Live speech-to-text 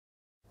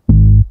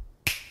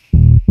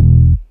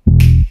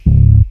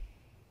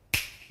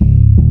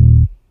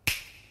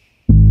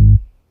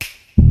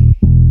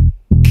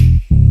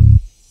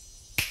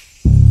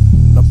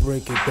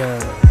break it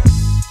down.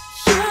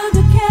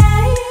 Sugar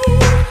cane,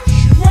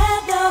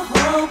 let the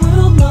whole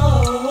world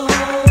know.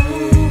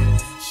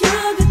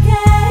 Sugar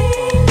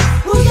cane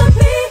was a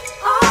beat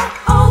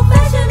old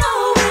fashioned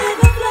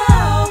with a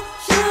flow.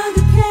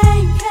 Sugar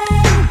cane,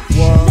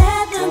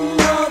 let them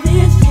know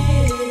this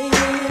year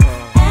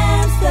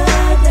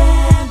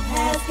Amsterdam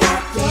has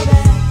got your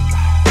back.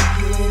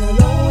 You ain't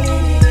alone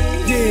in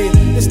it.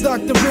 Yeah, it's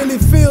Dr. Really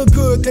Feel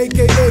Good,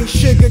 aka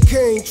Sugar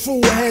Cane.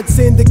 True heads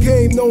in the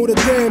game, know the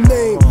damn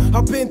name.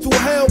 I've been through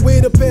hell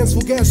with a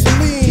pencil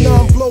gasoline.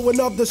 Now I'm blowing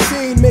up the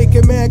scene,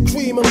 making mad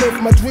cream and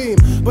live my dream.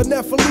 But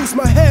never lose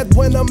my head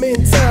when I'm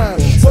in time.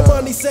 For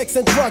money, sex,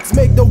 and drugs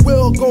make the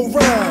world go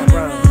round.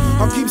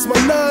 I keeps my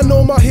 9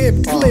 on my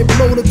hip, clip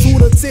loaded to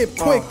the tip,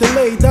 quick to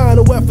lay down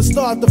or ever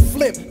start to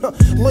flip.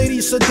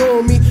 Ladies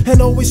adore me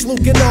and always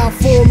looking out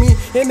for me.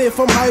 And if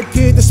I'm hype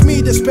kid, it's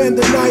me to spend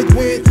the night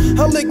with.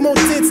 I lick more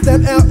tits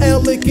than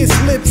LL lick his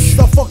lips.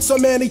 I fuck so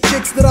many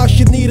chicks that I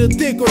should need a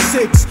dick or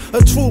 6.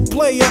 A true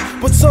player,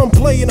 but some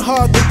playing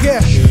hard to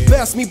get.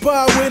 Pass me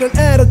by with an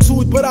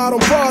attitude, but I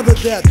don't bother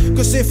that.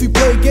 Cause if we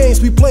play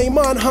games, we play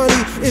man,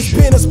 honey. It's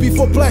business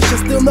before pleasure,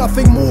 still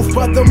nothing moved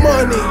but the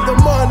money, the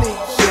money.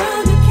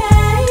 Sugar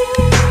cane,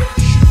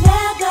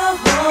 let the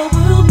whole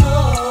world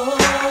know.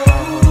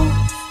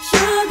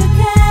 Sugar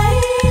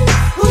cane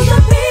was a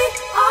beat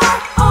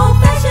old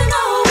fashioned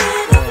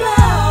with a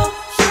flow.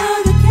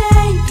 Sugar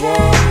cane,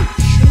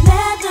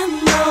 let them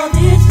know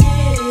this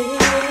year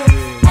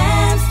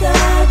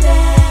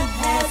Amsterdam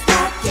has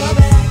got your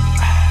back.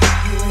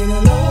 You ain't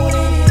alone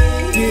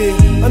in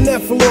it. Yeah, I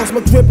never lost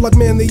my grip like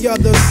many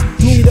others.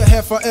 Neither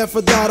have I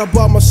ever thought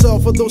about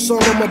myself, although some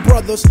of my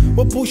brothers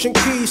were pushing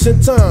keys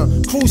in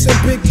time, cruising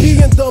big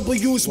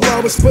BMWs while I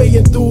was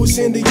paying dues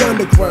in the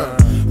underground.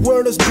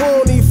 Word is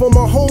bony for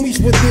my homies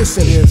with this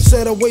and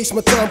said I waste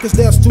my time cause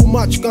there's too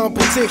much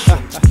competition.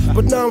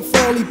 But now I'm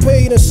finally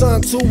paid and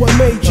signed to a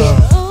major.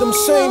 Them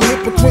same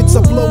hypocrites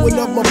are blowing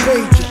up my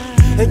pager.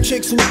 And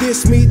chicks who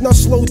diss me, now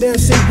slow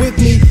dancing with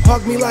me.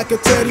 Hug me like a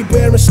teddy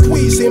bear and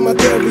squeeze in my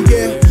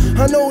derriere.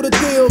 I know the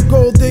deal,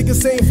 gold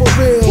diggers ain't for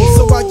real.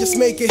 So I just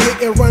make it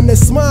hit and run and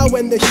smile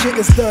when the shit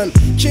is done.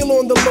 Chill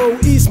on the low,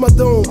 ease my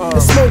dome,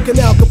 and smoke an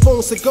Al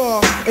Capone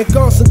cigar. And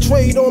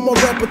concentrate on my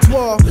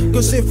repertoire.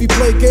 Cause if we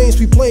play games,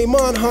 we play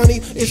man, honey.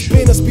 It's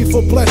business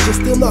before pleasure,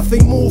 still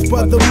nothing moved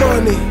but the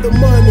money, the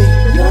money.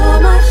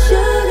 You're my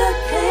sugar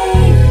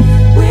cane,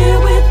 we're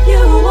with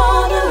you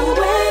all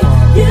the way.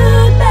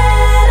 You'd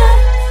better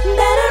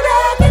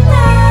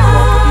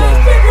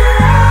recognize your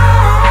love.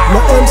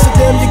 Now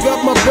Amsterdam, you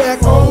got my back.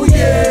 Oh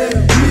yeah,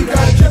 we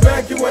got your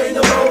back, you ain't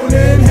alone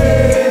in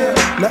here.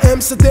 Now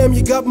Amsterdam,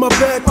 you got my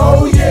back.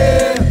 Oh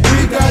yeah,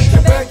 we got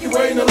your back, you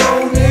ain't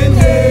alone in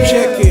here.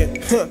 Check it.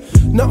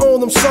 Now all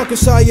them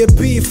suckers I had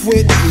beef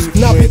with.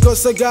 Not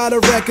because I got a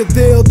record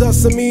deal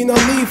doesn't mean I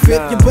leave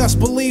it. You best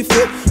believe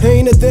it.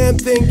 Ain't a damn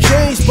thing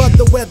changed but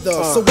the weather.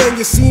 So when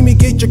you see me,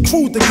 get your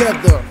crew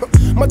together.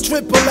 My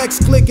triple X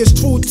click is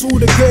true to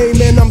the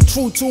game, and I'm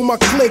true to my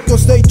clique,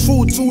 cause they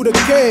true to the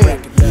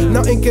game.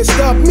 Nothing can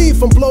stop me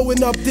from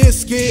blowing up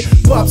this kid.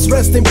 Pops,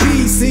 rest in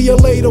peace, see you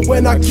later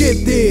when I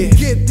get there.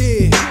 Get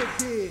there.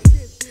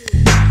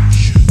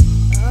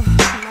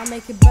 Now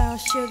make it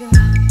bounce, sugar.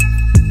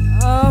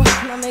 Oh,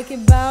 now make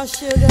it bounce,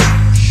 sugar.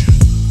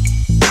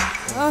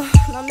 Oh,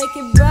 now make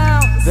it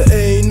bounce. There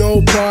ain't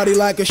no party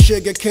like a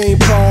sugar cane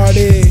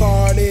party.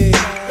 Party.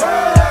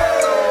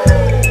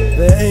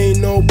 There ain't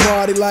no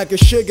party like a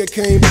sugar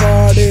cane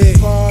party.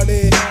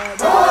 Party.